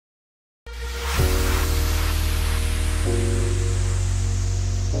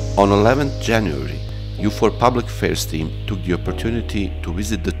On 11th January, EUFOR Public Affairs team took the opportunity to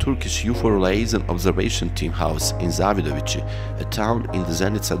visit the Turkish EUFOR Liaison and Observation Team house in Zavidovici, a town in the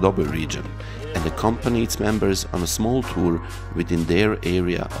Zenica-Doboj region, and accompany its members on a small tour within their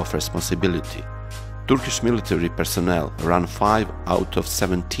area of responsibility. Turkish military personnel run 5 out of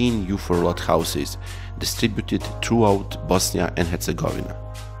 17 EUFOR LOT houses distributed throughout Bosnia and Herzegovina.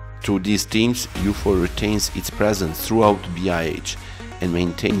 Through these teams, EUFOR retains its presence throughout BiH and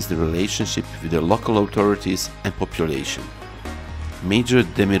maintains the relationship with the local authorities and population. Major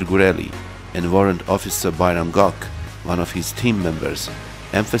Demir Gureli and Warrant Officer Bayram Gok, one of his team members,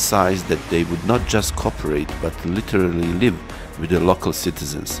 emphasized that they would not just cooperate but literally live with the local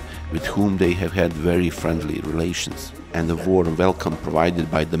citizens, with whom they have had very friendly relations, and the warm welcome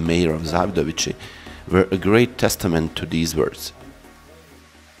provided by the mayor of Zavidovici were a great testament to these words.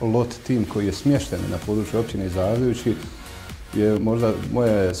 LOT tim koji je smješten na području općine Zavidovići je možda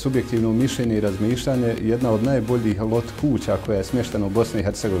moje subjektivno mišljenje i razmišljanje jedna od najboljih LOT kuća koja je smještena u Bosni i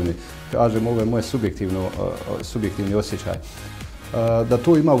Hercegovini. Kažem, ovo je moje subjektivni osjećaj. Da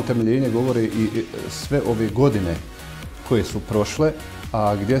to ima utemeljenje govori i sve ove godine koje su prošle,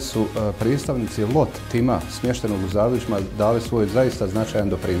 a gdje su predstavnici LOT tima smještenog u Zavidovićima dali svoj zaista značajan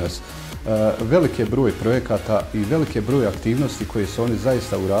doprinos. Veliki je broj projekata i veliki broj aktivnosti koje su oni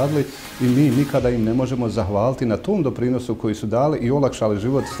zaista uradili i mi nikada im ne možemo zahvaliti na tom doprinosu koji su dali i olakšali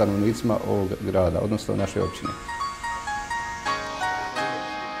život stanovnicima ovog grada, odnosno naše općine.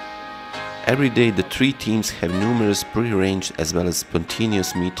 Every day the three teams have numerous pre-arranged as well as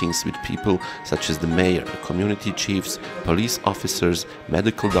spontaneous meetings with people such as the mayor, community chiefs, police officers,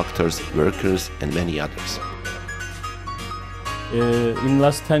 medical doctors, workers and many others. In the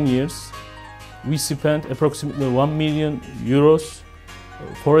last 10 years, we spent approximately 1 million euros.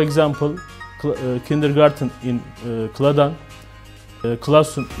 For example, kindergarten in Kladan,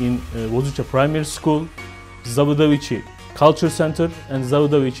 classroom in Vozuća Primary School, Zavidovici Culture Center and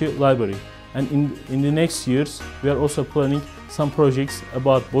Zavidovici Library. And in the next years, we are also planning some projects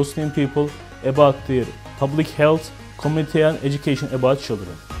about Bosnian people, about their public health, community and education about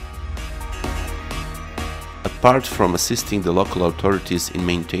children. Apart from assisting the local authorities in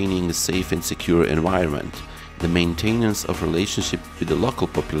maintaining a safe and secure environment, the maintenance of relationship with the local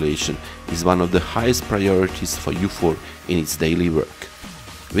population is one of the highest priorities for EUFOR in its daily work.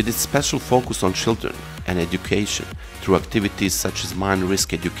 With its special focus on children and education through activities such as mine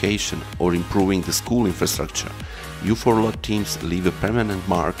risk education or improving the school infrastructure, EUFOR LOT teams leave a permanent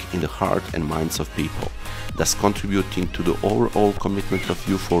mark in the heart and minds of people, thus contributing to the overall commitment of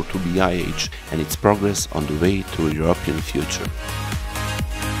EUFOR to BiH and its progress on the way to a European future.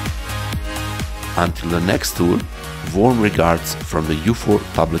 Until the next tour, warm regards from the EUFOR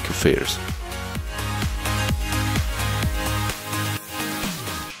Public Affairs.